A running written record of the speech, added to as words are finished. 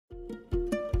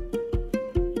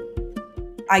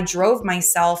I drove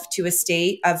myself to a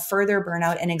state of further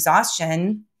burnout and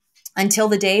exhaustion until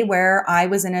the day where I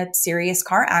was in a serious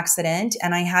car accident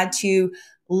and I had to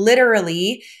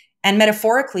literally and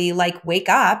metaphorically like wake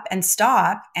up and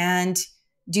stop and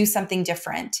do something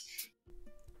different.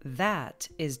 That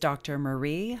is Dr.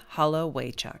 Marie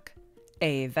Holowaychuk,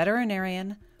 a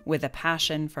veterinarian with a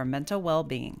passion for mental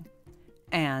well-being.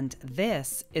 And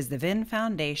this is the VIN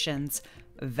Foundation's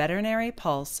Veterinary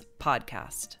Pulse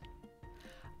podcast.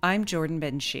 I'm Jordan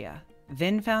benShea,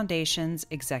 VIN Foundation's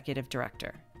Executive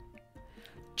Director.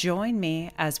 Join me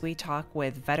as we talk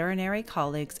with veterinary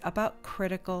colleagues about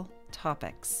critical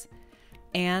topics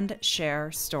and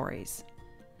share stories.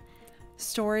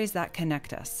 Stories that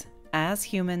connect us as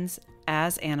humans,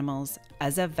 as animals,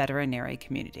 as a veterinary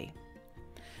community.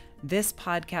 This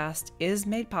podcast is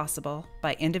made possible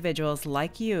by individuals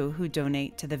like you who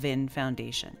donate to the VIN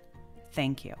Foundation.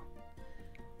 Thank you.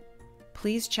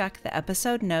 Please check the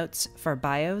episode notes for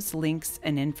bios, links,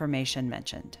 and information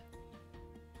mentioned.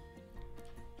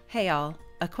 Hey all,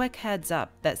 a quick heads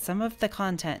up that some of the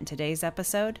content in today's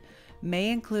episode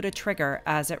may include a trigger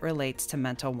as it relates to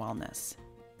mental wellness.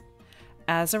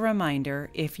 As a reminder,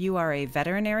 if you are a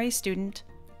veterinary student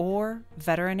or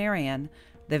veterinarian,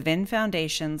 the VIN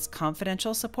Foundation's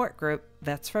confidential support group,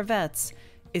 Vets for Vets,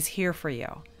 is here for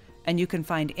you, and you can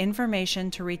find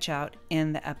information to reach out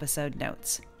in the episode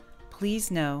notes.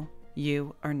 Please know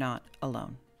you are not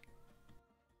alone.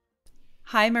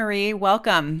 Hi, Marie.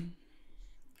 Welcome.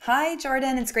 Hi,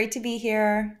 Jordan. It's great to be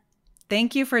here.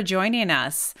 Thank you for joining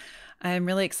us. I'm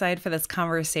really excited for this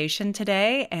conversation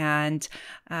today. And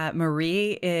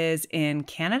Marie is in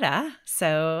Canada,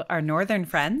 so our northern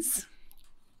friends.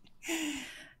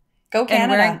 Go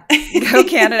Canada. Go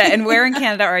Canada. And where in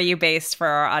Canada are you based for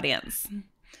our audience?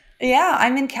 Yeah,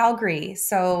 I'm in Calgary,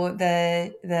 so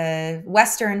the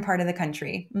western part of the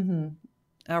country. Mm-hmm.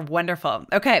 Oh, wonderful.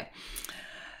 Okay.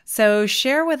 So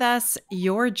share with us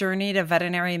your journey to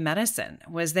veterinary medicine.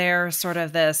 Was there sort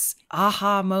of this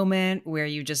aha moment where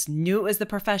you just knew it was the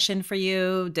profession for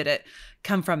you? Did it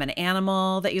come from an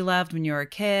animal that you loved when you were a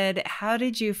kid? How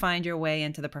did you find your way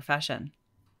into the profession?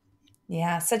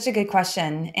 Yeah, such a good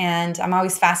question. And I'm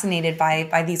always fascinated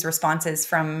by these responses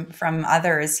from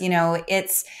others. You know,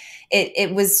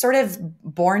 it was sort of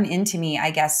born into me,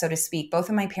 I guess, so to speak. Both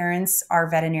of my parents are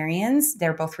veterinarians.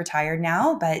 They're both retired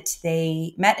now, but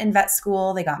they met in vet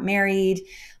school. They got married.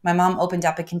 My mom opened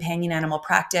up a companion animal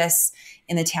practice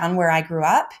in the town where I grew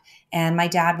up. And my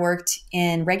dad worked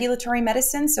in regulatory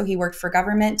medicine. So he worked for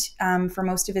government for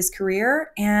most of his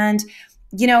career. And,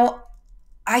 you know,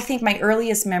 I think my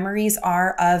earliest memories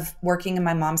are of working in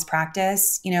my mom's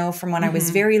practice, you know, from when I was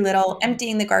very little,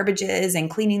 emptying the garbages and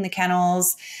cleaning the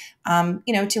kennels,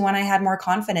 you know, to when I had more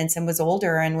confidence and was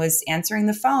older and was answering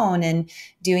the phone and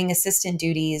doing assistant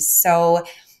duties. So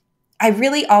I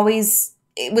really always,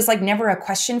 it was like never a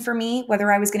question for me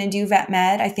whether I was going to do vet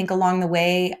med. I think along the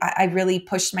way, I really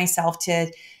pushed myself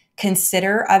to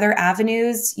consider other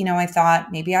avenues. You know, I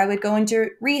thought maybe I would go into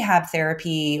rehab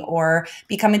therapy or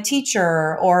become a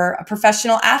teacher or a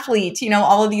professional athlete, you know,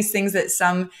 all of these things that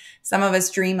some of us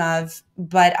dream of.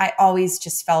 But I always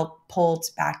just felt pulled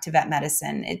back to vet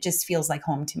medicine. It just feels like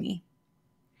home to me.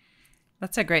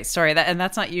 That's a great story. And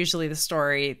that's not usually the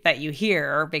story that you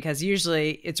hear, because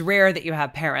usually it's rare that you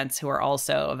have parents who are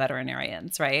also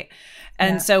veterinarians, right?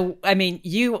 And so, I mean,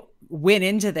 you went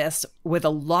into this with a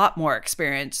lot more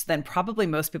experience than probably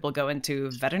most people go into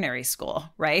veterinary school,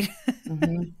 right?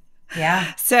 Mm-hmm.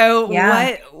 Yeah. So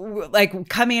what, like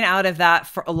coming out of that,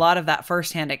 for a lot of that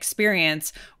firsthand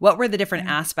experience, what were the different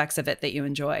aspects of it that you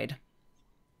enjoyed?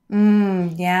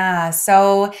 Yeah.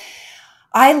 So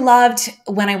I loved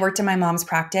when I worked in my mom's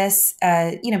practice,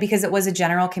 you know, because it was a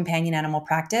general companion animal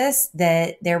practice,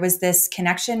 that there was this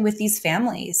connection with these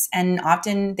families. And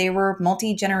often they were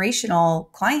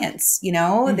multi-generational clients, you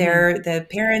know, they're the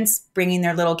parents bringing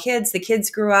their little kids, the kids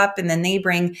grew up and then they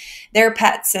bring their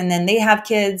pets and then they have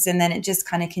kids and then it just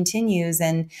kind of continues.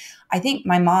 And I think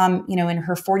my mom, you know, in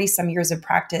her 40 some years of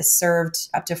practice served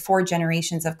up to 4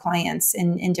 generations of clients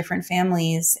in different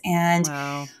families. And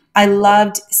wow. I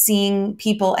loved seeing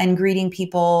people and greeting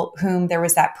people whom there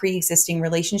was that pre-existing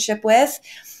relationship with.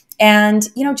 And,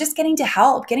 you know, just getting to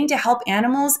help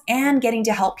animals and getting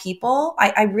to help people.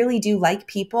 I really do like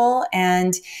people.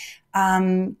 And,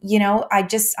 you know,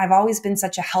 I've always been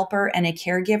such a helper and a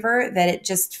caregiver that it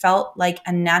just felt like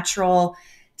a natural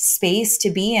space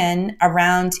to be in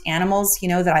around animals, you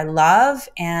know, that I love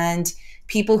and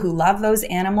people who love those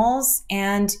animals.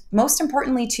 And most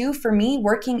importantly, too, for me,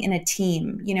 working in a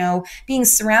team, being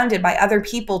surrounded by other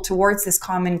people towards this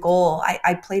common goal.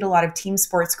 I played a lot of team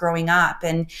sports growing up.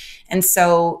 And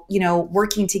so,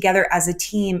 working together as a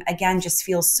team, again, just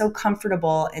feels so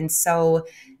comfortable and so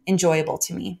enjoyable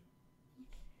to me.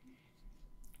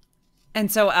 And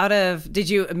so did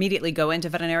you immediately go into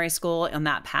veterinary school on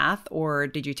that path, or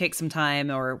did you take some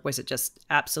time, or was it just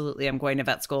absolutely, I'm going to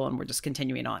vet school and we're just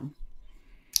continuing on?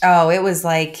 Oh, it was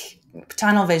like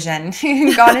tunnel vision.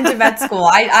 Got into vet school.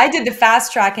 I did the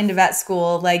fast track into vet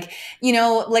school. Like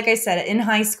I said, in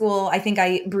high school, I think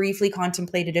I briefly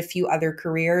contemplated a few other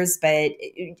careers, but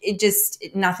it just,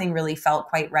 nothing really felt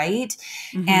quite right.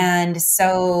 Mm-hmm. And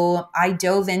so I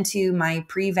dove into my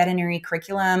pre-veterinary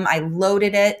curriculum. I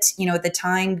loaded it. At the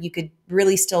time you could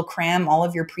really still cram all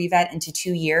of your pre-vet into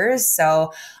 2 years.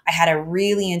 So I had a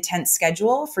really intense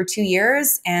schedule for 2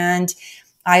 years, and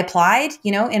I applied,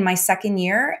 in my second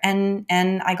year, and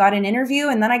I got an interview,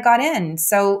 and then I got in.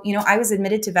 So, I was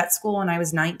admitted to vet school when I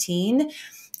was 19,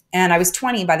 and I was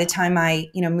 20 by the time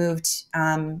I, moved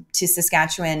to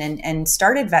Saskatchewan and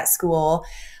started vet school.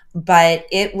 But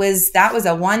that was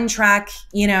a one track,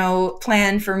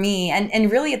 plan for me.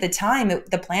 And really at the time,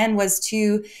 the plan was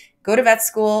to go to vet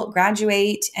school,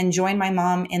 graduate, and join my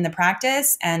mom in the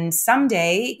practice. And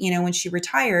someday, when she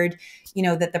retired,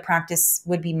 that the practice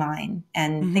would be mine.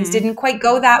 And mm-hmm. things didn't quite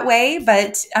go that way.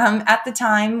 But at the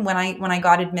time when I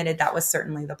got admitted, that was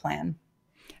certainly the plan.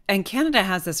 And Canada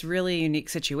has this really unique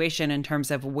situation in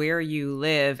terms of where you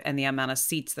live and the amount of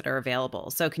seats that are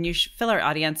available. So can you fill our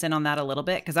audience in on that a little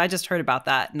bit? Because I just heard about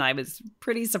that and I was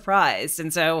pretty surprised.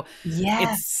 And so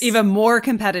It's even more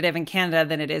competitive in Canada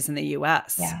than it is in the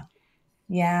US.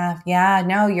 Yeah.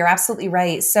 No, you're absolutely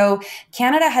right. So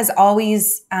Canada has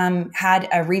always had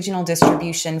a regional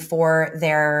distribution for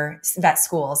their vet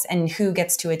schools and who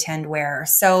gets to attend where.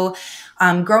 So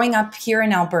growing up here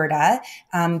in Alberta,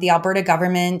 the Alberta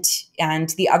government and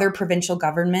the other provincial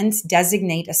governments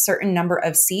designate a certain number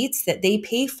of seats that they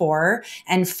pay for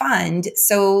and fund.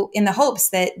 So in the hopes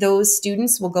that those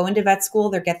students will go into vet school,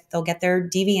 they'll get their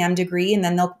DVM degree, and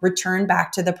then they'll return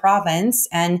back to the province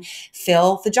and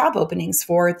fill the job openings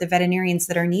for the veterinarians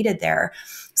that are needed there.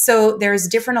 So there's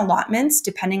different allotments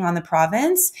depending on the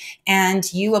province,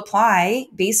 and you apply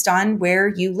based on where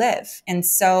you live. And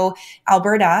so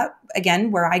Alberta,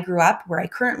 again, where I grew up, where I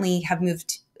currently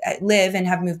live and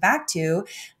have moved back to,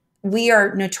 we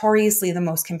are notoriously the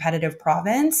most competitive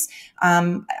province.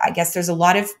 I guess there's a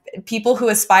lot of people who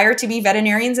aspire to be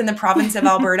veterinarians in the province of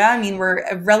Alberta. I mean, we're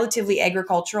a relatively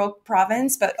agricultural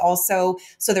province, but also,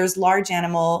 so there's large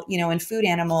animal, and food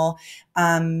animal,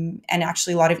 and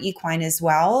actually a lot of equine as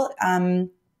well.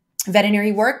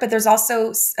 Veterinary work, but there's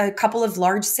also a couple of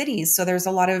large cities. So there's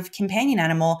a lot of companion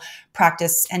animal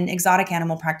practice and exotic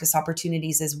animal practice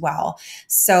opportunities as well.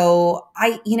 So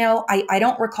I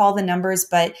don't recall the numbers,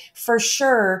 but for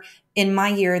sure in my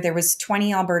year, there was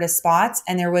 20 Alberta spots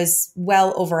and there was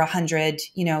well over 100,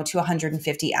 to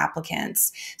 150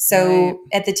 applicants. So right.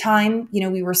 At the time,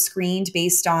 we were screened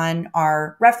based on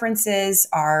our references,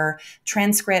 our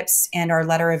transcripts, and our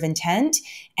letter of intent.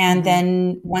 And mm-hmm.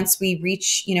 then once you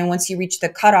reach the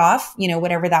cutoff,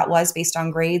 whatever that was based on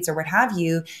grades or what have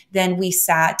you, then we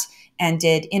sat and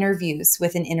did interviews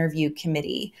with an interview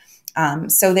committee.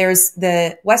 So there's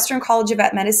the Western College of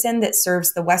Vet Medicine that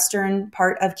serves the western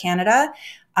part of Canada.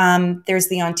 There's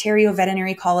the Ontario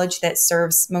Veterinary College that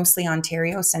serves mostly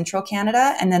Ontario, central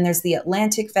Canada. And then there's the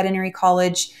Atlantic Veterinary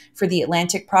College for the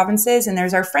Atlantic provinces. And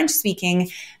there's our French-speaking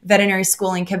veterinary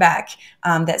school in Quebec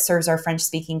that serves our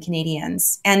French-speaking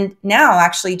Canadians. And now,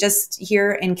 actually, just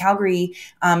here in Calgary,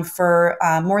 for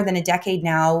more than a decade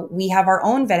now, we have our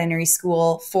own veterinary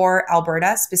school for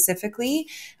Alberta specifically.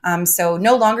 So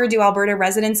no longer do Alberta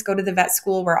residents go to the vet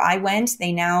school where I went.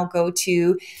 They now go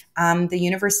to the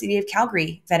University of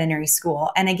Calgary Veterinary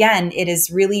School. And again, it is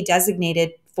really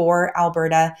designated for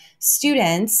Alberta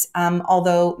students,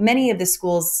 although many of the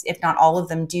schools, if not all of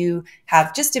them, do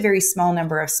have just a very small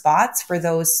number of spots for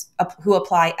those who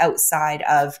apply outside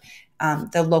of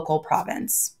the local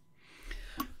province.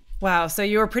 Wow. So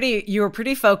you were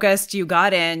pretty focused. You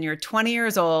got in, you're 20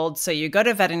 years old. So you go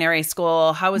to veterinary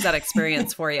school. How was that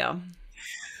experience for you?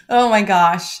 Oh my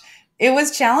gosh. It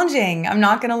was challenging. I'm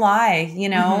not going to lie.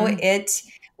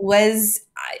 Mm-hmm.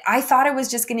 I thought it was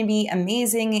just going to be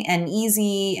amazing and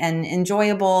easy and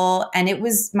enjoyable. And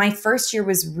my first year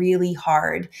was really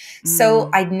hard.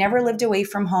 So I'd never lived away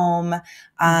from home.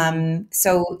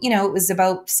 So, it was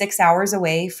about 6 hours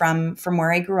away from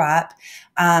where I grew up.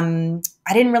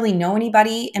 I didn't really know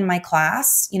anybody in my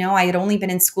class. I had only been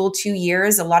in school 2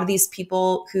 years. A lot of these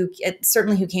people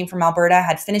certainly who came from Alberta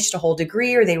had finished a whole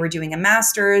degree, or they were doing a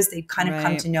master's. They'd kind of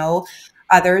come to know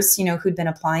others, who'd been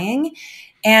applying.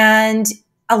 And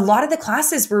a lot of the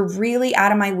classes were really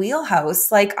out of my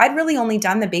wheelhouse. Like, I'd really only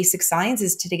done the basic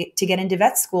sciences to get into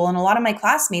vet school. And a lot of my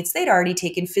classmates, they'd already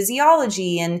taken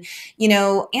physiology and,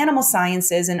 animal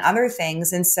sciences and other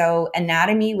things. And so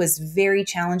anatomy was very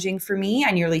challenging for me.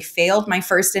 I nearly failed my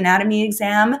first anatomy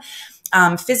exam.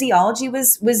 Physiology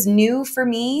was new for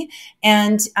me.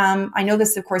 And I know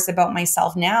this, of course, about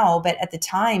myself now, but at the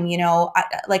time,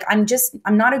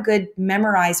 I'm not a good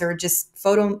memorizer, just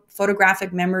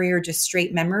photographic memory or just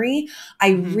straight memory. I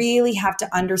really have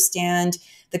to understand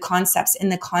the concepts in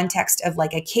the context of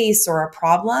like a case or a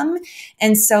problem.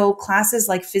 And so classes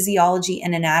like physiology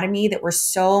and anatomy that were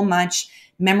so much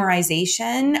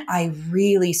memorization, I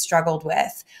really struggled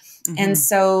with. And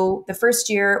so the first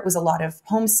year was a lot of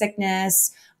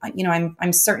homesickness.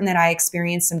 I'm certain that I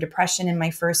experienced some depression in my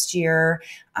first year.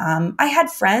 I had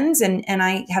friends and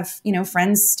I have,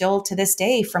 friends still to this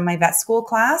day from my vet school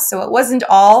class. So it wasn't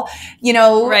all,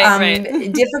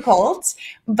 difficult,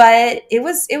 but it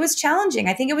was challenging.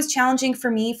 I think it was challenging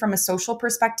for me from a social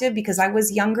perspective because I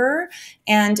was younger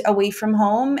and away from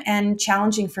home, and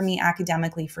challenging for me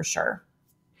academically for sure.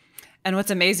 And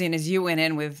what's amazing is you went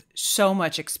in with so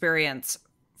much experience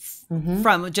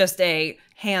from just a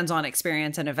hands-on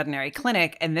experience in a veterinary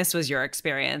clinic. And this was your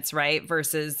experience, right?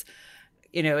 Versus,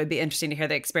 it'd be interesting to hear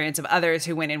the experience of others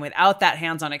who went in without that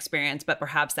hands-on experience, but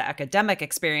perhaps the academic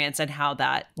experience and how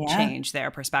that changed their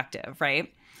perspective,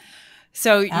 right?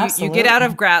 So you get out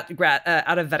of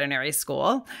out of veterinary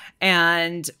school,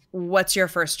 and what's your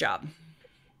first job?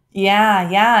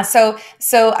 Yeah. So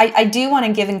I do want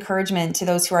to give encouragement to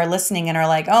those who are listening and are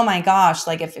like, oh my gosh,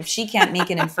 like if she can't make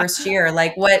it in first year,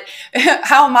 like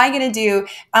how am I going to do?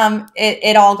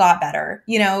 It all got better,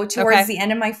 towards the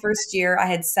end of my first year, I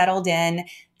had settled in.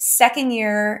 Second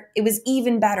year, it was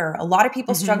even better. A lot of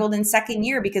people struggled in second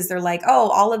year because they're like,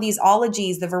 oh, all of these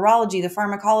ologies, the virology, the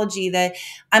pharmacology,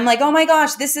 I'm like, oh my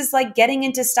gosh, this is like getting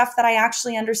into stuff that I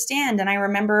actually understand. And I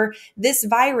remember this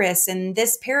virus and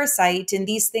this parasite and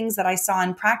these things that I saw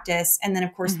in practice. And then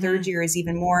of course, third year is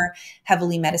even more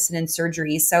heavily medicine and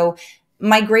surgery. So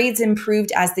my grades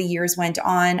improved as the years went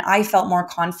on. I felt more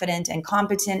confident and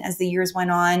competent as the years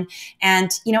went on. And,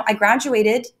 I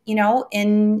graduated,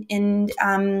 in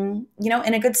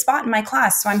a good spot in my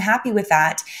class. So I'm happy with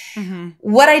that.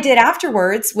 What I did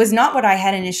afterwards was not what I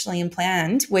had initially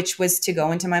planned, which was to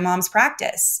go into my mom's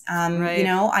practice.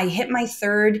 I hit my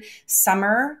third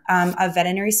summer of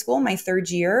veterinary school, my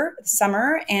third year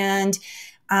summer. And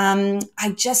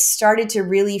I just started to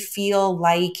really feel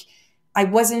like I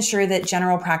wasn't sure that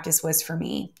general practice was for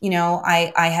me.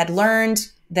 I had learned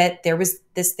that there was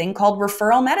this thing called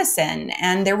referral medicine,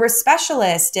 and there were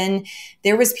specialists, and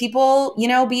there was people,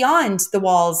 beyond the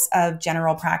walls of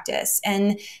general practice.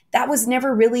 And that was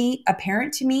never really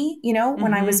apparent to me,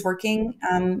 when I was working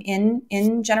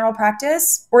in general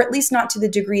practice, or at least not to the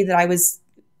degree that I was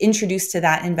introduced to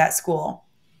that in vet school.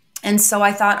 And so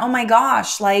I thought, oh my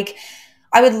gosh, like,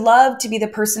 I would love to be the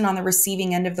person on the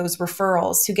receiving end of those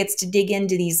referrals who gets to dig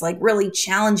into these like really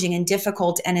challenging and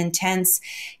difficult and intense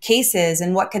cases.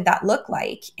 And what could that look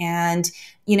like? And,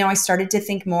 I started to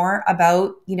think more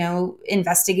about,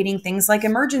 investigating things like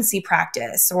emergency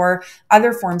practice or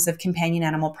other forms of companion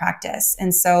animal practice.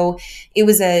 And so it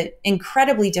was an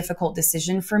incredibly difficult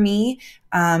decision for me.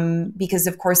 Because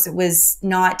of course it was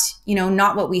not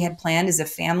what we had planned as a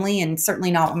family, and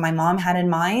certainly not what my mom had in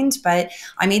mind, but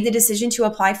I made the decision to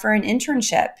apply for an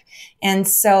internship. And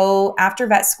so after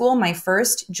vet school, my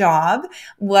first job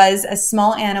was a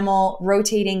small animal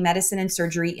rotating medicine and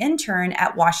surgery intern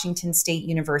at Washington State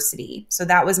University. So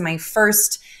that was my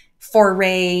first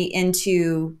foray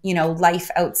into, life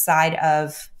outside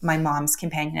of my mom's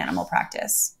companion animal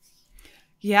practice.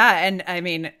 Yeah. And I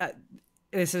mean,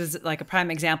 this is like a prime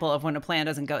example of when a plan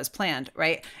doesn't go as planned,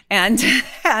 right? And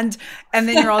then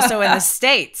you're also in the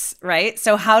States, right?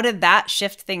 So how did that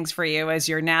shift things for you as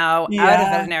you're now out of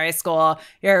veterinary school?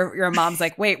 Your mom's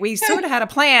like, wait, we sort of had a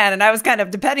plan, and I was kind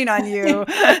of depending on you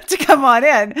to come on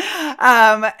in.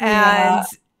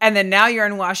 And then now you're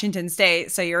in Washington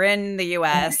State, so you're in the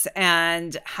US.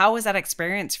 And how was that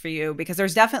experience for you? Because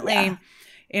there's definitely,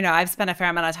 I've spent a fair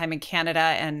amount of time in Canada,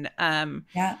 and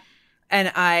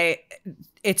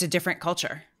it's a different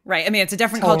culture, right? I mean, it's a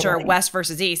different culture, Totally. West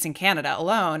versus East in Canada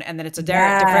alone. And then it's a very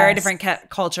Yes. different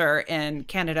culture in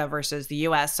Canada versus the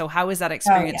US. So how is that Oh,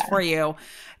 experience yeah. for you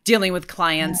dealing with Yeah.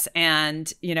 clients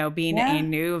and, you know, being a Yeah.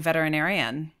 new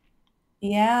veterinarian?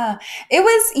 Yeah. It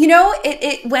was,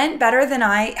 it went better than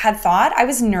I had thought. I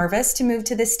was nervous to move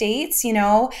to the States,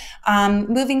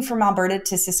 moving from Alberta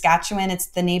to Saskatchewan, it's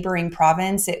the neighboring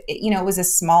province. It was a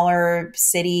smaller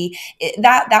city.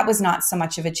 That was not so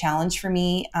much of a challenge for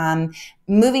me.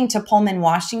 Moving to Pullman,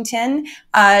 Washington,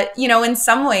 in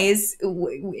some ways,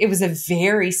 it was a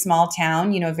very small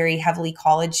town, a very heavily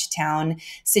college town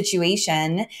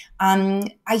situation.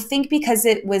 I think because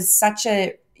it was such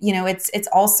a it's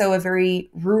also a very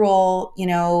rural,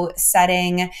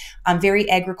 setting, very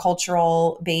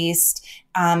agricultural based.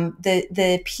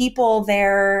 The people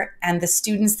there and the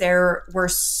students there were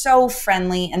so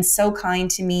friendly and so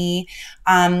kind to me.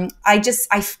 I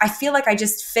feel like I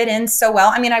just fit in so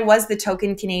well. I mean, I was the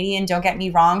token Canadian, don't get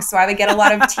me wrong. So I would get a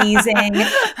lot of teasing.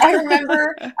 I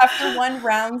remember after one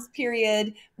rounds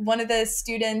period, one of the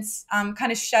students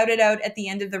kind of shouted out at the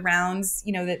end of the rounds,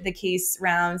 the case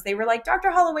rounds. They were like, Dr.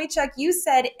 Holowaychuk, you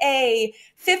said A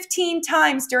 15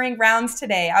 times during rounds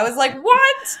today. I was like,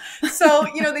 what? So,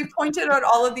 they pointed out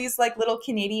all of these like little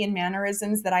Canadian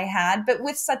mannerisms that I had, but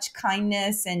with such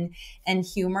kindness and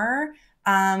humor.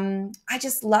 I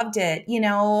just loved it.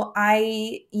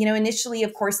 Initially,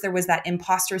 of course, there was that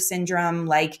imposter syndrome,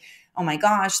 like, oh my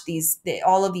gosh,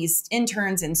 all of these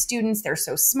interns and students, they're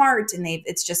so smart and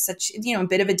it's just such, a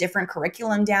bit of a different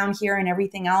curriculum down here and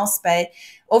everything else. But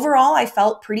overall, I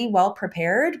felt pretty well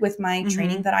prepared with my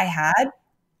training that I had.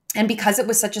 And because it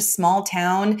was such a small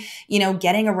town,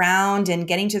 getting around and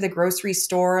getting to the grocery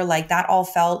store, like that all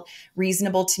felt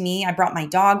reasonable to me. I brought my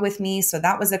dog with me, so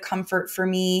that was a comfort for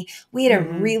me. We had a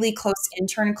really close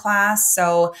intern class.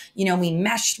 So, we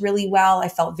meshed really well. I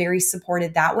felt very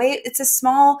supported that way. At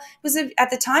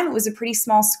the time, it was a pretty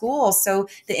small school. So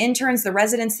the interns, the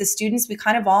residents, the students, we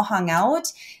kind of all hung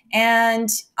out. And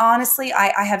honestly,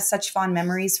 I have such fond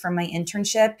memories from my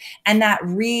internship, and that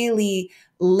really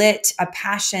lit a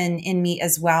passion in me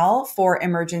as well for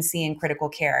emergency and critical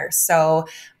care. So,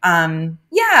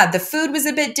 the food was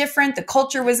a bit different. The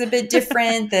culture was a bit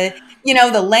different. The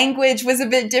language was a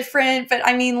bit different, but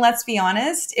I mean, let's be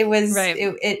honest, Right.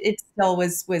 it still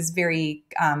was very,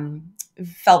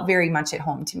 felt very much at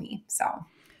home to me. So,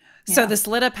 So yeah. this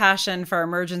lit a passion for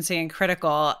emergency and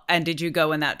critical. And did you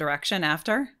go in that direction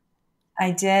after?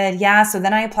 I did. Yeah. So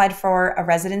then I applied for a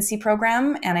residency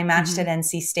program and I matched at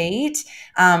NC State.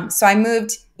 So I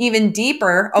moved even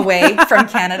deeper away from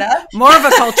Canada. More of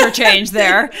a culture change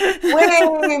there.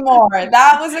 Way more.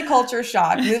 That was a culture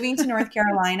shock. Moving to North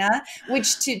Carolina,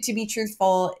 which to be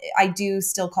truthful, I do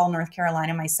still call North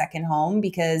Carolina my second home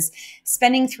because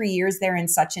spending 3 years there in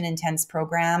such an intense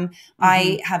program,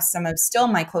 I have some of still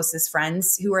my closest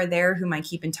friends who are there, whom I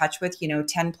keep in touch with,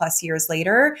 10 plus years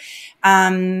later.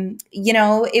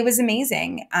 It was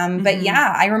amazing. But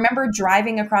yeah, I remember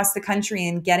driving across the country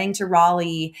and getting to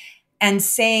Raleigh and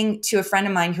saying to a friend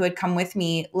of mine who had come with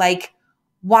me, like,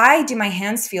 why do my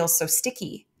hands feel so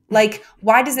sticky? Like,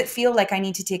 why does it feel like I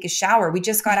need to take a shower? We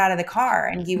just got out of the car.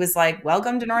 And he was like,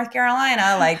 welcome to North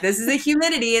Carolina. Like, this is the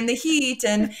humidity and the heat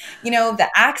and, the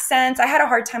accents. I had a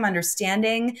hard time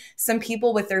understanding some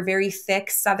people with their very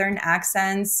thick Southern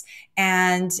accents.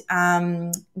 And,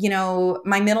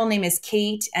 my middle name is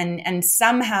Kate. And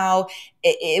somehow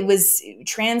it was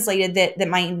translated that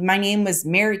my name was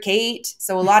Mary Kate.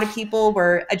 So a lot of people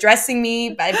were addressing me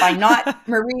by not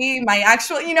Marie, my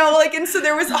actual, and so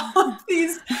there was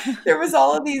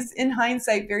all of these, in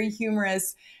hindsight, very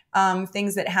humorous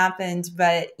things that happened.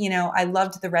 But, I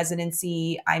loved the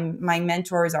residency. My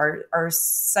mentors are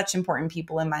such important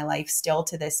people in my life still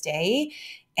to this day.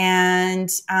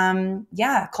 And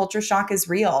culture shock is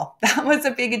real. That was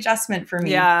a big adjustment for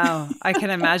me. Yeah, I can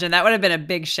imagine. That would have been a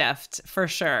big shift for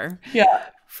sure. Yeah.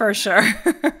 For sure.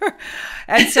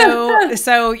 And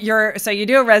so you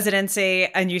do a residency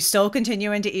and you still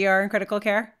continue into ER and critical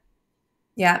care?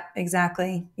 Yeah,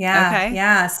 exactly. Yeah. Okay.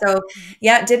 Yeah. So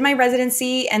did my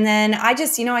residency. And then I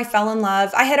just, I fell in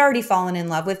love. I had already fallen in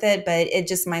love with it, but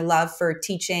my love for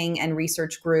teaching and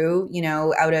research grew,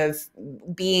 out of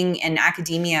being in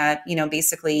academia,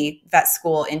 basically vet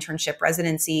school, internship,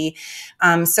 residency.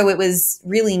 So it was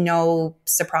really no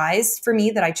surprise for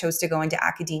me that I chose to go into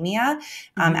academia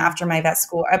after my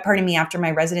after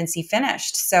my residency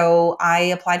finished. So I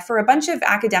applied for a bunch of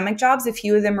academic jobs. A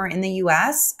few of them are in the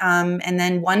US. And then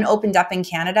and one opened up in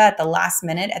Canada at the last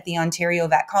minute at the Ontario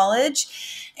Vet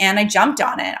College. And I jumped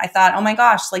on it. I thought, oh my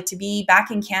gosh, like to be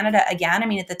back in Canada again. I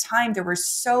mean, at the time, there were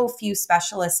so few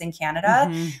specialists in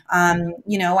Canada.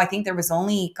 I think there was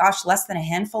only, less than a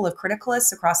handful of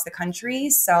criticalists across the country.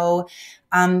 So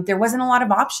there wasn't a lot of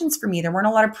options for me. There weren't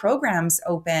a lot of programs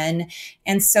open.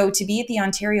 And so to be at the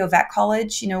Ontario Vet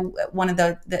College, one of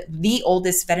the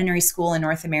oldest veterinary school in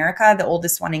North America, the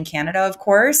oldest one in Canada, of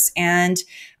course. And,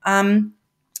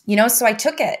 so I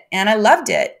took it and I loved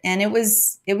it. And it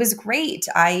was great.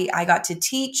 I got to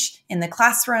teach in the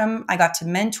classroom. I got to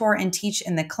mentor and teach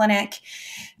in the clinic.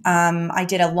 I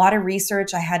did a lot of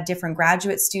research. I had different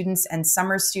graduate students and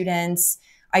summer students.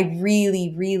 I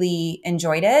really, really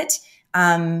enjoyed it.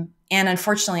 And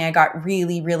unfortunately, I got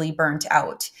really, really burnt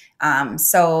out.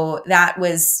 So that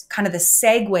was kind of the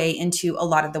segue into a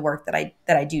lot of the work that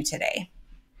I do today.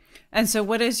 And so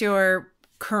what is your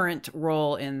current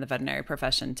role in the veterinary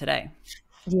profession today?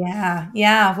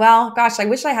 Yeah. Well, gosh, I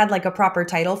wish I had like a proper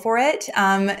title for it.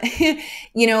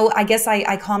 I guess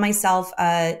I call myself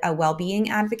a well-being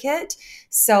advocate.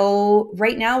 So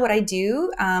right now what I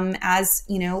do, as,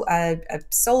 a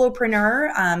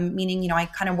solopreneur, meaning, I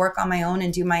kind of work on my own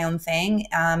and do my own thing,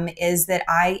 is that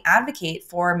I advocate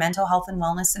for mental health and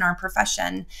wellness in our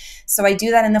profession. So I do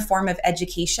that in the form of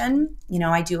education.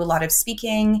 I do a lot of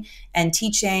speaking and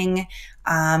teaching.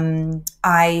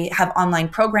 I have online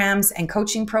programs and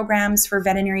coaching programs for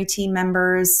veterinary team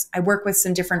members. I work with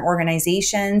some different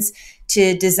organizations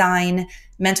to design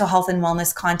mental health and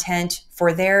wellness content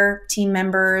for their team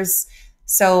members.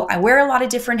 So I wear a lot of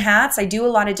different hats. I do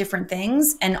a lot of different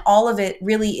things, and all of it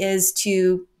really is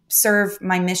to serve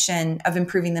my mission of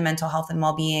improving the mental health and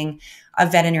well-being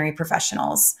of veterinary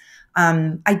professionals.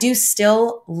 I do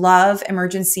still love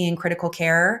emergency and critical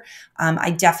care. I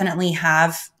definitely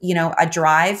have, a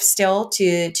drive still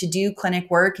to do clinic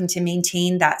work and to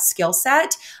maintain that skill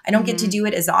set. I don't get to do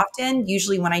it as often.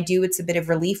 Usually when I do, it's a bit of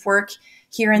relief work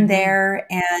here and there,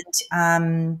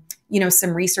 and,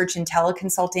 some research and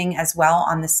teleconsulting as well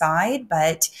on the side.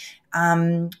 But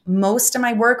most of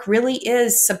my work really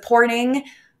is supporting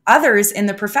others in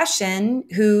the profession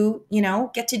who,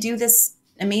 get to do this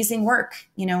amazing work,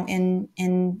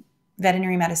 in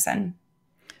veterinary medicine.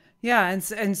 Yeah.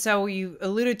 And so you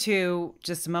alluded to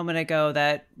just a moment ago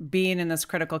that being in this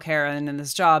critical care and in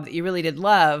this job that you really did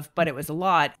love, but it was a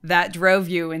lot that drove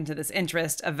you into this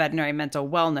interest of veterinary mental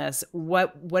wellness.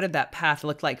 What did that path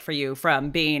look like for you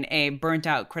from being a burnt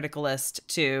out criticalist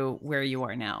to where you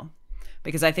are now?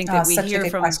 Because I think that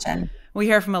we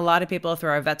hear from a lot of people through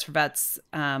our Vets for Vets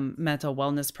mental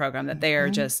wellness program that they are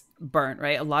just burnt,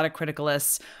 right? A lot of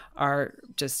criticalists are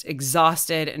just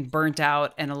exhausted and burnt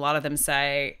out. And a lot of them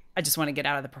say, I just want to get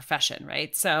out of the profession,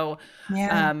 right? So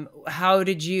how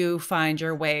did you find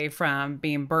your way from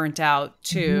being burnt out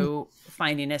to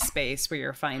finding a space where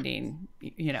you're finding,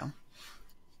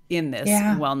 in this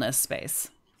wellness space?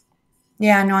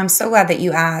 Yeah, no, I'm so glad that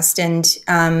you asked. And,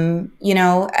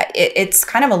 it's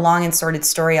kind of a long and sordid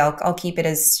story. I'll keep it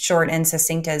as short and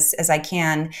succinct as I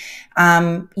can.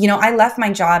 I left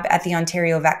my job at the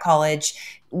Ontario Vet College,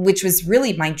 which was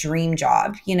really my dream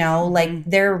job. Like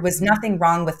there was nothing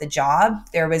wrong with the job.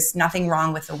 There was nothing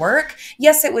wrong with the work.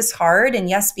 Yes, it was hard. And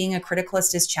yes, being a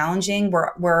criticalist is challenging.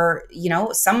 We're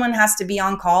someone has to be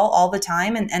on call all the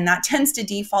time. And that tends to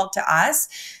default to us.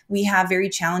 We have very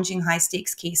challenging high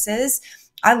stakes cases.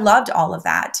 I loved all of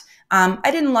that.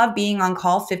 I didn't love being on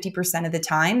call 50% of the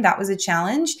time. That was a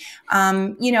challenge,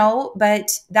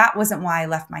 but that wasn't why I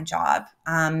left my job.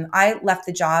 I left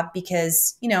the job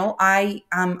because, I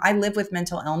live with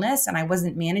mental illness and I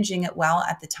wasn't managing it well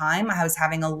at the time. I was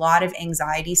having a lot of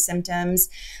anxiety symptoms,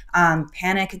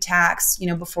 panic attacks,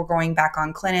 before going back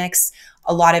on clinics,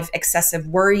 a lot of excessive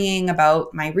worrying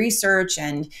about my research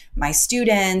and my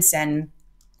students and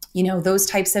those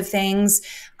types of things.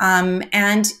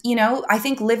 I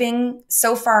think living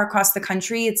so far across the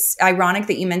country, it's ironic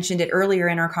that you mentioned it earlier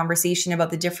in our conversation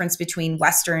about the difference between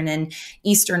Western and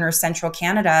Eastern or Central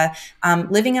Canada.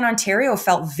 Living in Ontario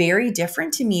felt very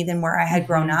different to me than where I had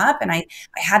grown up. And I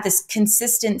had this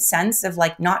consistent sense of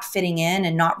like not fitting in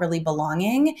and not really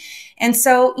belonging. And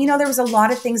so, there was a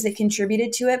lot of things that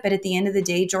contributed to it. But at the end of the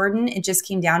day, Jordan, it just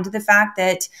came down to the fact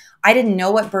that I didn't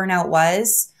know what burnout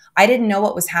was. I didn't know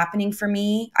what was happening for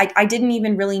me. I didn't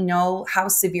even really know how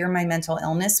severe my mental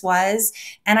illness was.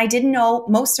 And I didn't know,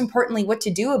 most importantly, what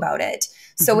to do about it.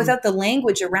 So without the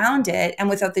language around it and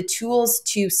without the tools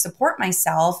to support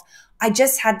myself, I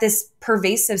just had this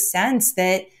pervasive sense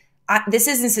that this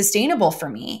isn't sustainable for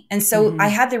me. And so I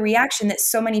had the reaction that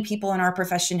so many people in our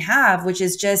profession have, which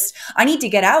is just, I need to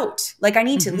get out. Like, I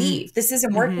need to leave. This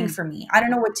isn't working for me. I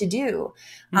don't know what to do.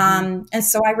 And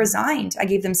so I resigned. I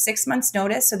gave them 6 months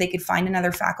notice so they could find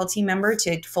another faculty member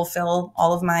to fulfill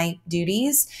all of my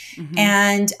duties.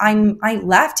 And I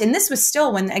left. And this was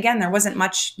still when, again, there wasn't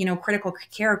much, critical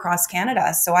care across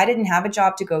Canada. So I didn't have a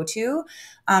job to go to.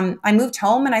 I moved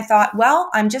home and I thought, well,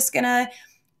 I'm just going to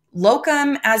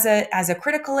locum as a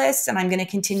criticalist, and I'm going to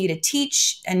continue to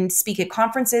teach and speak at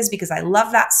conferences because I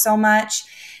love that so much.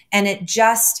 And it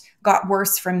just got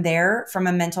worse from there, from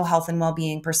a mental health and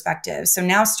well-being perspective. So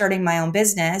now, starting my own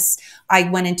business, I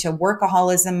went into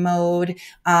workaholism mode.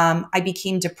 I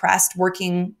became depressed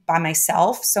working by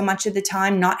myself so much of the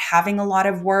time, not having a lot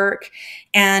of work.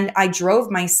 And I drove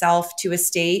myself to a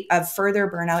state of further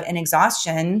burnout and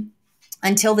exhaustion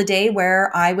until the day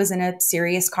where I was in a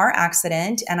serious car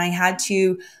accident and I had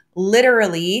to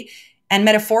literally and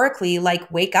metaphorically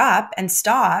wake up and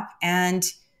stop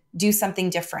and do something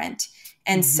different.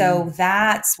 And so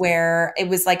that's where it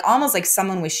was almost like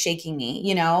someone was shaking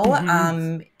me,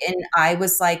 and I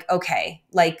was like, okay,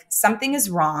 something is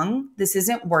wrong. This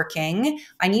isn't working.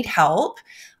 I need help.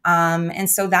 And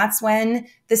so that's when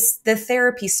the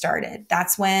therapy started.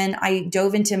 That's when I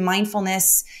dove into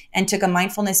mindfulness and took a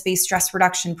mindfulness-based stress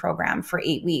reduction program for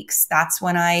 8 weeks. That's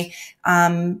when I,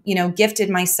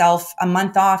 gifted myself a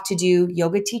month off to do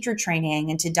yoga teacher training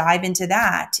and to dive into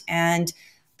that. And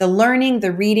the learning,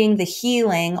 the reading, the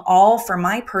healing, all for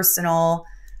my personal,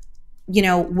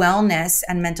 wellness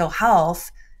and mental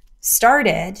health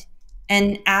started.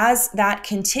 And as that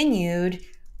continued,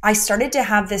 I started to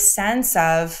have this sense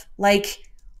of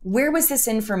where was this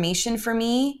information for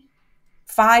me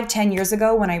 5-10 years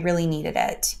ago when I really needed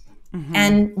it?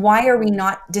 And why are we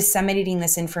not disseminating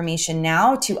this information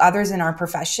now to others in our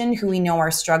profession who we know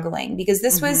are struggling? Because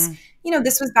this was,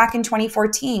 this was back in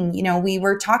 2014. We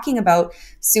were talking about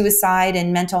suicide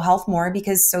and mental health more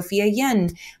because Sophia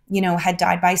Yin, had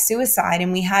died by suicide.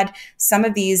 And we had some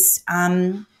of these,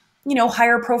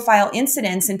 higher profile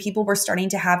incidents, and people were starting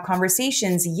to have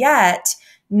conversations, yet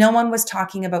no one was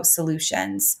talking about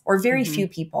solutions, or very few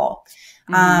people.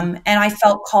 And I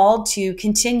felt called to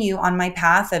continue on my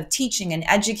path of teaching and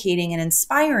educating and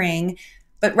inspiring,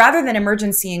 but rather than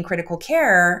emergency and critical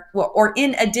care, or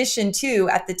in addition to,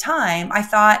 at the time, I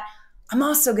thought, I'm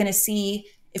also going to see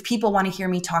if people want to hear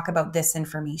me talk about this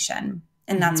information.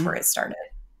 And that's where it started.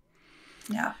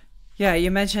 Yeah. Yeah,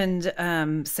 you mentioned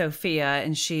Sophia,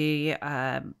 and she,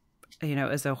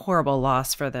 is a horrible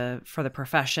loss for the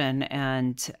profession.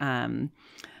 And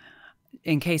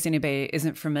in case anybody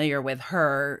isn't familiar with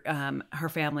her, her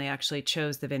family actually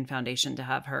chose the Vin Foundation to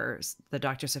have the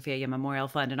Dr. Sophia Yin Memorial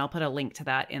Fund, and I'll put a link to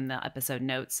that in the episode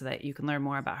notes so that you can learn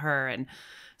more about her and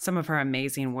some of her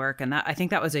amazing work. And I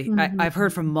think that was I've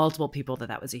heard from multiple people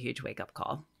that was a huge wake up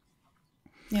call.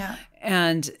 Yeah.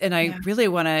 And I really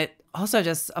want to also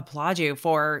just applaud you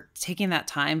for taking that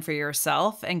time for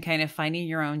yourself and kind of finding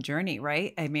your own journey,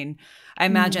 right? I mean, I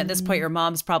imagine at this point, your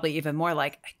mom's probably even more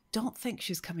like, I don't think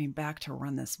she's coming back to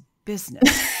run this business.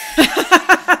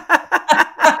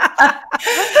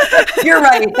 You're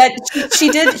right. That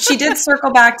she did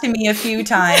circle back to me a few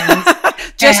times.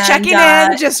 Just checking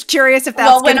in, just curious if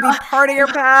that's going to be part of your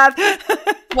path.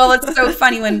 Well, it's so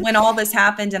funny when all this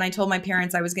happened and I told my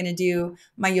parents I was going to do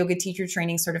my yoga teacher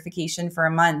training certification for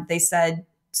a month. They said,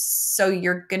 so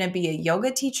you're going to be a yoga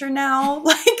teacher now?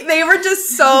 They were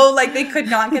just so they could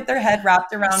not get their head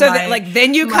wrapped around. So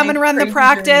then you come and run the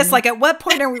practice. Journey. At what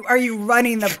point are you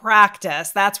running the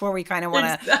practice? That's where we kind of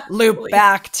want to loop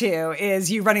back to, is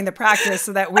you running the practice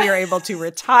so that we are able to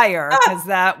retire, because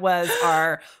that was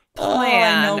our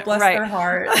plan. Oh, I know, bless their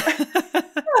heart.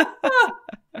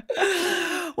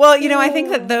 Well, I think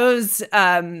that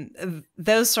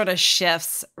those sort of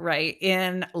shifts, right,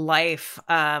 in life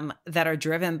that are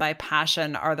driven by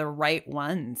passion are the right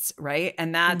ones, right?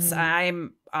 And that's I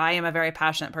am a very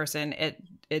passionate person.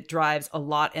 It drives a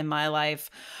lot in my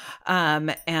life.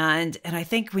 And I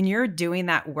think when you're doing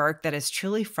that work that is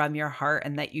truly from your heart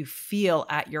and that you feel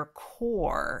at your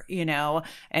core,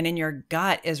 and in your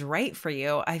gut is right for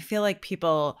you, I feel like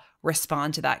people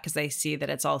respond to that because they see that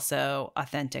it's also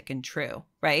authentic and true,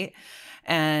 right?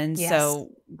 And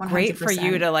so 100%. Great for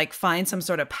you to find some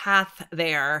sort of path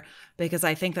there, because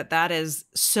I think that is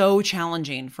so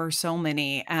challenging for so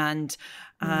many. And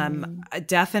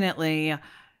definitely,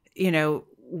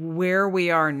 where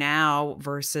we are now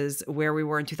versus where we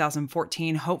were in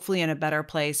 2014, hopefully in a better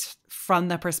place from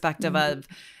the perspective of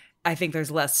I think there's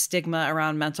less stigma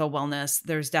around mental wellness.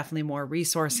 There's definitely more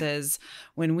resources.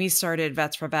 When we started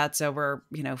Vets for Vets over,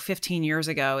 15 years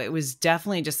ago, it was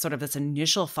definitely just sort of this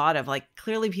initial thought of like,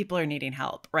 clearly people are needing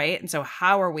help, right? And so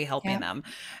how are we helping them?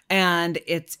 And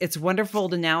it's wonderful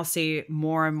to now see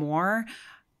more and more.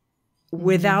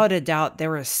 Without a doubt,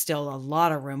 there is still a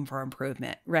lot of room for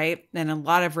improvement, right? And a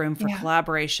lot of room for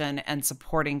collaboration and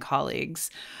supporting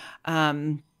colleagues.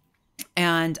 And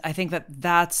I think that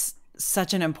that's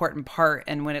such an important part.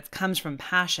 And when it comes from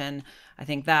passion, I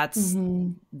think that's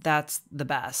the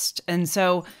best. And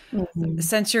so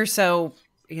since you're so,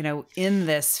 in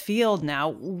this field now,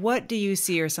 what do you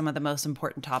see are some of the most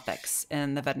important topics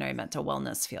in the veterinary mental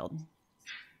wellness field?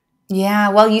 Yeah,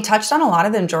 well, you touched on a lot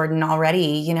of them, Jordan,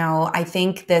 already. I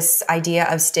think this idea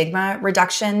of stigma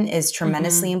reduction is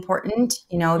tremendously important.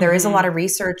 There is a lot of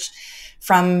research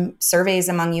from surveys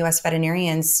among U.S.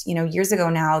 veterinarians, years ago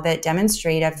now, that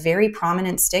demonstrate a very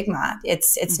prominent stigma.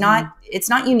 It's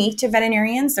not unique to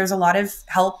veterinarians. There's a lot of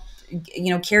help,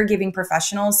 caregiving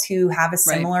professionals who have a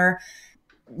similar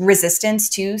resistance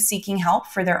to seeking help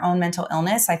for their own mental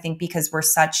illness. I think because we're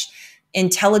such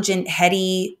intelligent,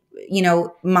 heady,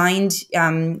 mind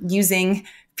using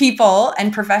people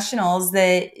and professionals,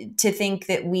 that to think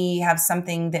that we have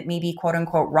something that may be quote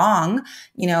unquote wrong,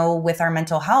 with our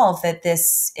mental health, that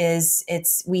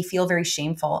we feel very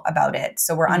shameful about it.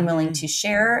 So we're unwilling to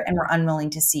share, and we're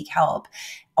unwilling to seek help,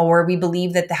 or we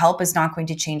believe that the help is not going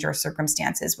to change our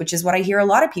circumstances, which is what I hear a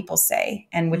lot of people say.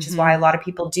 And which is why a lot of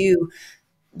people do,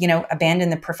 abandon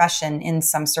the profession in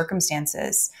some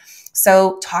circumstances.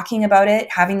 So talking about it,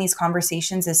 having these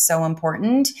conversations is so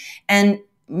important. And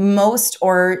most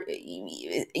or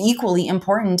equally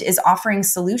important is offering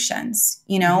solutions.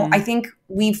 I think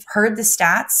we've heard the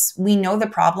stats. We know the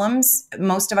problems.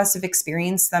 Most of us have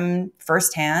experienced them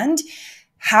firsthand.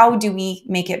 How do we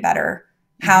make it better?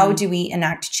 How do we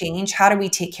enact change? How do we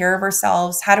take care of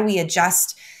ourselves? How do we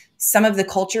adjust some of the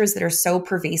cultures that are so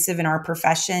pervasive in our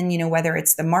profession, whether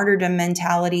it's the martyrdom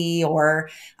mentality or,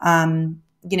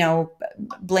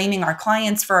 blaming our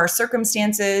clients for our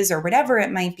circumstances or whatever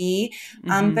it might be.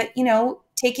 But,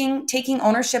 taking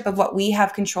ownership of what we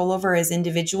have control over as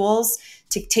individuals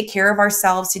to take care of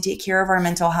ourselves, to take care of our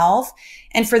mental health.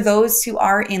 And for those who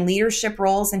are in leadership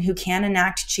roles and who can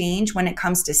enact change when it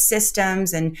comes to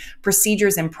systems and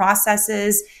procedures and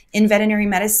processes in veterinary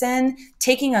medicine,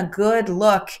 taking a good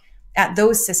look at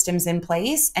those systems in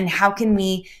place and how can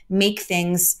we make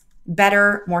things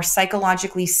better, more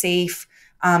psychologically safe,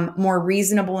 more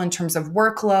reasonable in terms of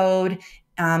workload,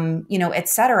 et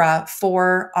cetera,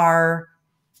 for our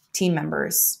team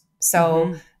members.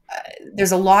 So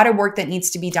there's a lot of work that needs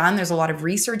to be done. There's a lot of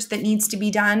research that needs to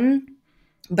be done.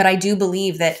 But I do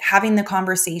believe that having the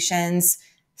conversations,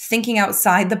 thinking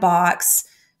outside the box,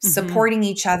 supporting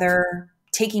each other,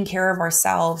 taking care of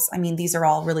ourselves, these are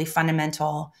all really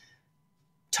fundamental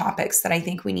topics that I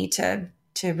think we need to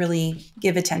really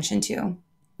give attention to.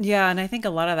 Yeah. And I think a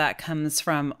lot of that comes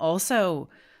from also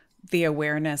the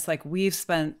awareness. Like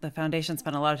the foundation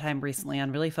spent a lot of time recently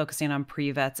on really focusing on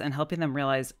pre-vets and helping them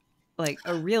realize like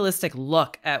a realistic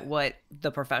look at what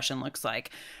the profession looks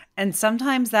like. And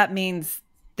sometimes that means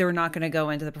they're not going to go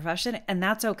into the profession, and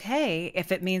that's okay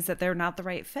if it means that they're not the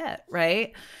right fit,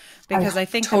 right? Because I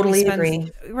think totally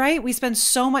agree. Right? We spend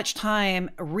so much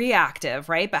time reactive,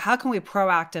 right? But how can we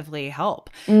proactively help?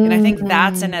 And I think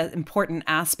that's an important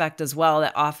aspect as well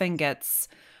that often gets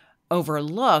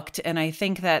overlooked. And I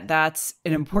think that that's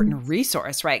an important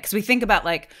resource, right? Because we think about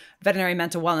like veterinary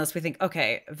mental wellness, we think,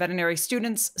 okay, veterinary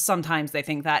students, sometimes they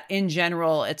think that in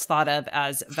general, it's thought of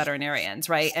as veterinarians,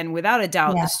 right? And without a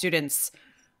doubt, the students,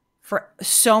 for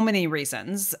so many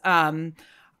reasons,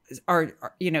 are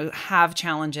have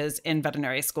challenges in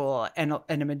veterinary school, and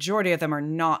a majority of them are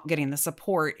not getting the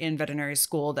support in veterinary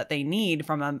school that they need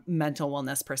from a mental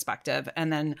wellness perspective.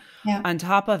 And then on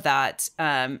top of that,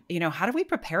 how do we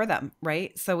prepare them,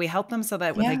 right? So we help them so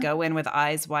that when they go in with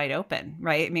eyes wide open,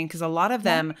 right? Because a lot of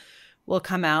them will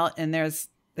come out, and there is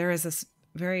this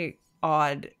very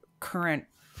odd current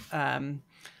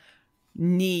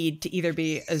need to either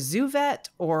be a zoo vet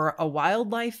or a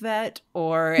wildlife vet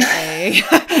or a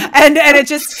and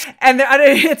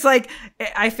it's like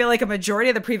I feel like a majority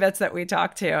of the pre-vets that we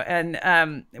talk to,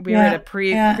 and we were at a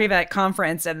pre-vet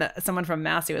conference, and someone from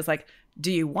Massey was like,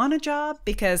 do you want a job?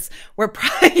 Because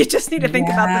you just need to think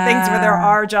about the things where there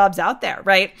are jobs out there,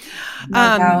 right?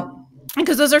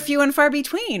 Because those are few and far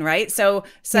between, right? So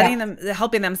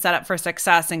helping them set up for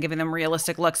success and giving them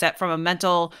realistic looks at, from a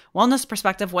mental wellness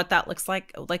perspective, what that looks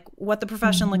like what the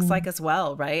profession looks like as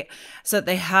well, right? So that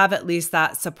they have at least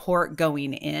that support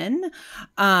going in.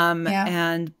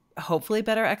 And hopefully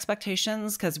better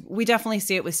expectations, because we definitely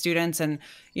see it with students. And,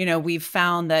 we've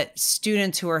found that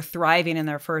students who are thriving in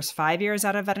their first 5 years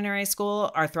out of veterinary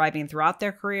school are thriving throughout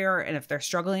their career. And if they're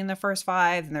struggling in the first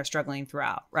 5, then they're struggling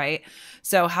throughout. Right.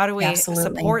 So how do we Absolutely.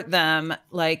 support them?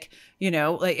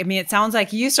 It sounds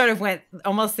like you sort of went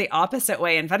almost the opposite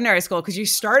way in veterinary school, because you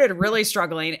started really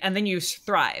struggling and then you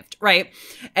thrived. Right.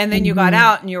 And then you got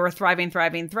out and you were thriving.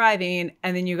 And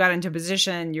then you got into a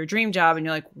position, your dream job, and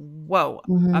you're like, whoa,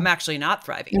 I'm actually not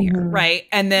thriving here. Right.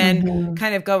 And then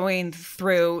kind of going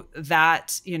through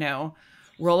that,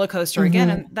 roller coaster again.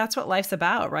 And that's what life's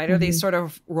about, right? Are these sort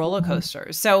of roller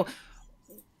coasters. So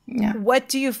what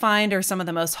do you find are some of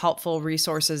the most helpful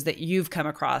resources that you've come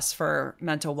across for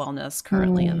mental wellness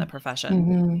currently in the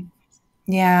profession?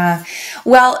 Yeah.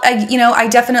 Well, I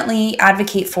definitely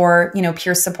advocate for,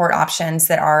 peer support options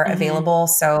that are available.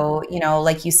 So,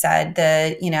 like you said,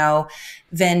 the,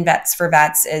 Vin Vets for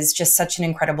Vets is just such an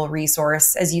incredible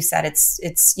resource. As you said,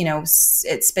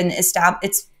 it's been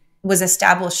established, was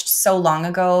established so long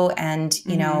ago, and,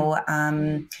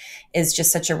 is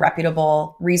just such a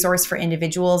reputable resource for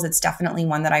individuals. It's definitely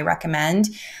one that I recommend.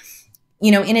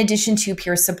 In addition to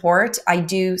peer support, I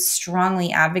do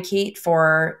strongly advocate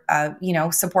for,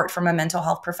 support from a mental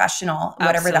health professional,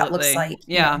 whatever that looks like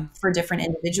for different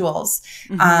individuals.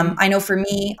 I know for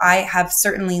me, I have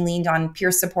certainly leaned on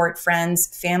peer support, friends,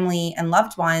 family, and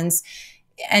loved ones.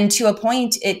 And to a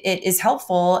point, it is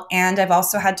helpful. And I've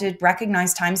also had to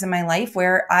recognize times in my life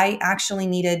where I actually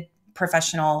needed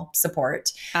professional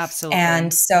support. Absolutely.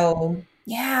 And so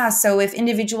if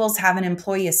individuals have an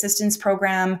employee assistance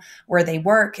program where they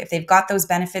work, if they've got those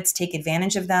benefits, take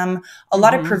advantage of them. A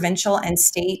lot of provincial and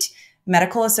state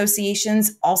medical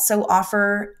associations also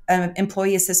offer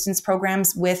employee assistance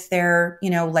programs with their,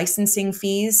 licensing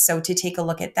fees. So to take a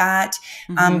look at that,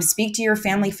 speak to your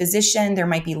family physician. There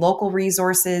might be local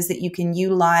resources that you can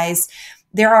utilize.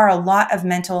 There are a lot of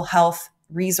mental health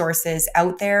resources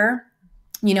out there,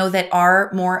 that are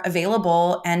more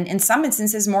available and in some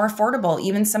instances more affordable.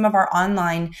 Even some of our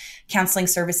online counseling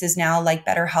services now, like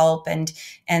BetterHelp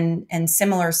and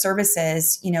similar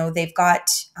services, they've got,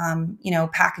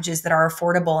 packages that are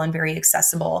affordable and very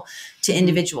accessible to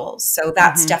individuals. So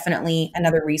that's definitely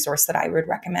another resource that I would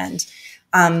recommend.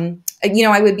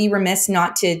 I would be remiss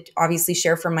not to obviously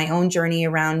share from my own journey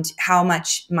around how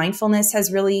much mindfulness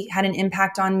has really had an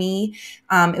impact on me.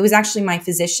 It was actually my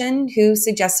physician who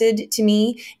suggested to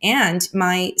me, and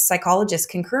my psychologist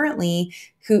concurrently,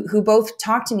 who both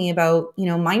talked to me about,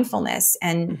 mindfulness.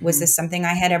 And was this something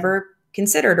I had ever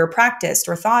considered or practiced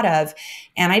or thought of?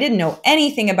 And I didn't know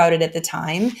anything about it at the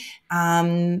time.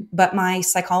 But my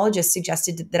psychologist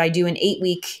suggested that I do an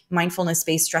 8-week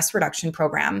mindfulness-based stress reduction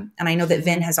program. And I know that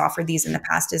Vin has offered these in the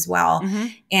past as well.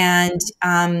 And,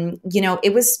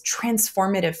 it was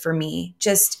transformative for me,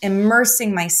 just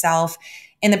immersing myself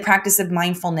in the practice of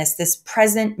mindfulness, this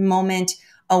present moment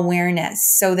awareness,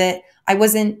 so that I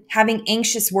wasn't having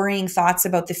anxious, worrying thoughts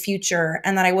about the future,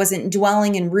 and that I wasn't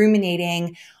dwelling and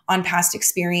ruminating on past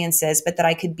experiences, but that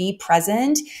I could be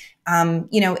present.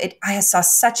 I saw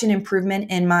such an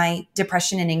improvement in my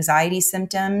depression and anxiety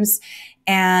symptoms,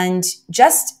 and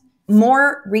just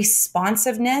more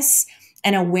responsiveness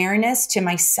and awareness to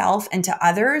myself and to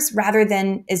others, rather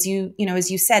than, as you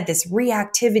said, this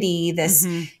reactivity, this,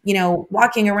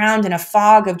 walking around in a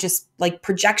fog of just like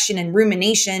projection and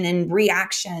rumination and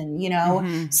reaction,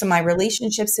 So my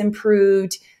relationships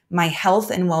improved, my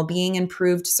health and well-being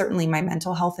improved, certainly my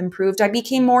mental health improved. I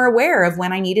became more aware of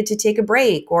when I needed to take a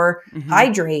break or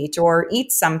hydrate or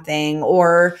eat something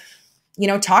or,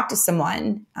 talk to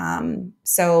someone.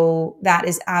 So that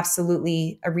is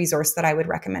absolutely a resource that I would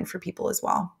recommend for people as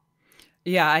well.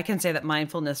 Yeah, I can say that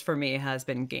mindfulness for me has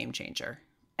been game changer.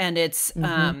 And it's,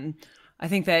 I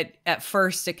think that at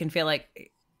first it can feel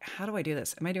like, how do I do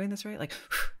this? Am I doing this right? Like,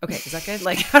 okay, is that good?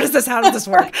 Like, how does this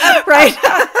work? Right.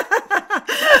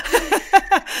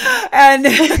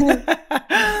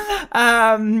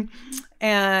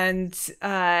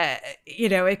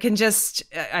 It can just,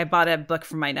 I bought a book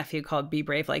from my nephew called Be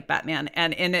Brave Like Batman.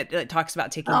 And in it, it talks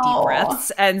about taking deep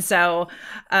breaths. And so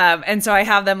I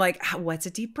have them like, what's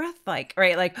a deep breath like?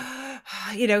 Right. Like,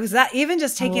 because that even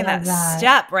just taking that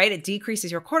step, right. It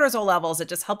decreases your cortisol levels. It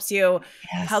just helps you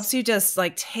just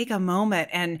like take a moment.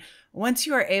 And once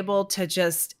you are able to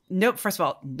just know, first of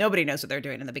all, nobody knows what they're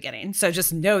doing in the beginning. So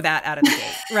just know that out of the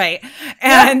gate. Right.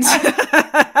 And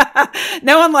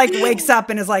no one like wakes up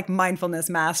and is like mindfulness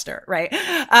master. Right.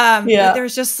 But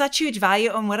there's just such huge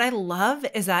value. And what I love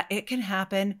is that it can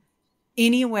happen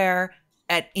anywhere,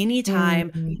 at any time.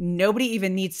 Mm-hmm. Nobody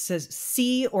even needs to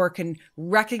see or can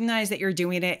recognize that you're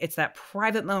doing it. It's that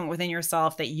private moment within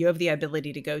yourself that you have the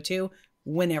ability to go to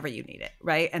whenever you need it,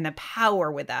 right? And the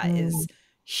power with that is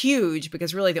huge,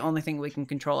 because really the only thing we can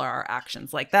control are our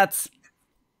actions. Like that's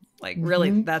like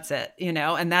really, that's it,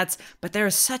 but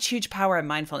there's such huge power in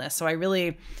mindfulness. So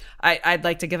I'd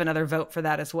like to give another vote for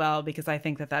that as well, because I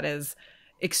think that is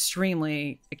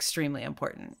extremely, extremely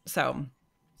important. So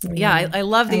yeah, I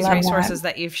love these resources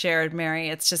that you've shared, Mary.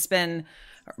 It's just been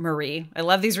Marie. I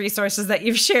love these resources that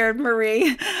you've shared,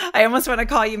 Marie. I almost want to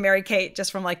call you Mary Kate,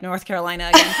 just from like North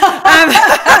Carolina again.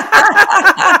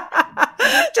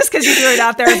 Just because you threw it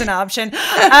out there as an option.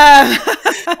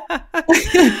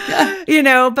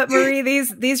 But Marie,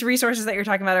 these resources that you're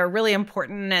talking about are really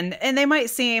important, and they might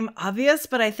seem obvious,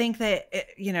 but I think that,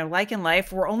 like in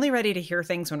life, we're only ready to hear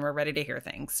things when we're ready to hear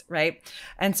things, right?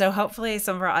 And so hopefully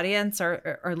some of our audience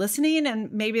are listening,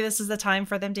 and maybe this is the time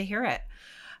for them to hear it.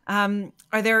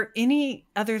 Are there any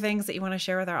other things that you want to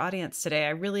share with our audience today? I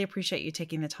really appreciate you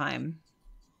taking the time.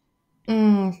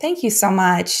 Thank you so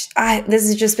much. This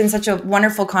has just been such a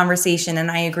wonderful conversation, and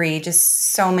I agree.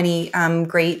 Just so many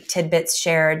great tidbits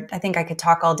shared. I think I could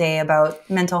talk all day about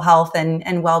mental health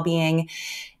and well-being.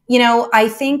 I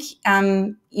think,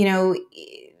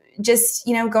 just,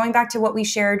 going back to what we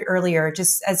shared earlier,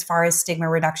 just as far as stigma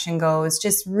reduction goes,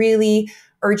 just really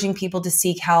urging people to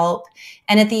seek help.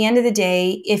 And at the end of the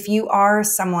day, if you are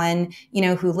someone,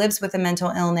 who lives with a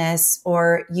mental illness,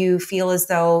 or you feel as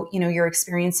though, you're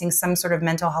experiencing some sort of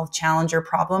mental health challenge or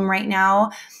problem right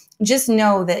now, just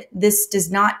know that this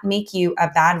does not make you a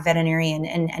bad veterinarian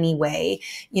in any way.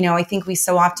 I think we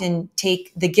so often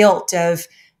take the guilt of,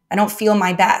 I don't feel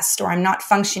my best, or I'm not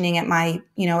functioning at my,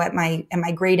 at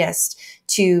my greatest,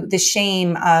 to the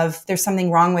shame of there's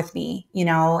something wrong with me,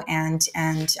 and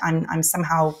I'm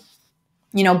somehow,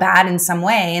 bad in some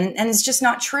way. And it's just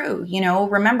not true.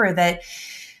 Remember that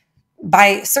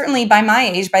certainly by my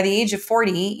age, by the age of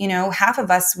 40, half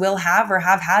of us will have or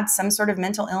have had some sort of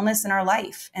mental illness in our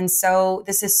life. And so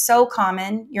this is so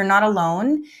common. You're not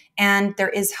alone, and there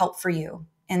is help for you.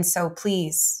 And so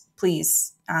please,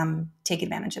 take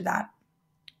advantage of that.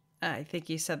 I think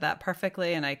you said that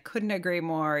perfectly, and I couldn't agree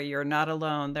more. You're not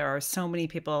alone. There are so many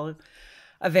people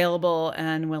available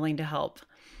and willing to help.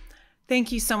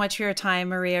 Thank you so much for your time,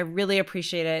 Marie. I really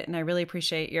appreciate it, and I really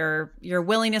appreciate your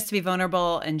willingness to be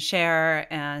vulnerable and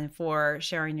share, and for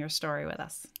sharing your story with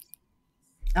us.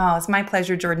 Oh, it's my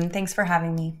pleasure, Jordan. Thanks for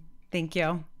having me. Thank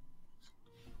you.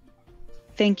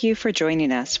 Thank you for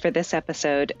joining us for this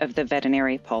episode of the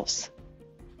Veterinary Pulse.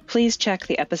 Please check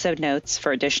the episode notes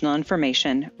for additional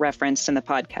information referenced in the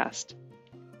podcast.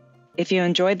 If you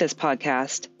enjoyed this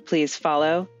podcast, please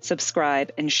follow,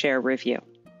 subscribe, and share a review.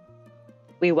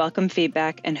 We welcome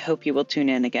feedback and hope you will tune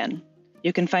in again.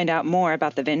 You can find out more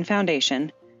about the VIN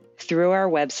Foundation through our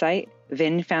website,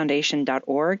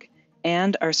 vinfoundation.org,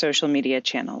 and our social media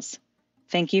channels.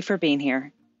 Thank you for being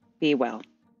here. Be well.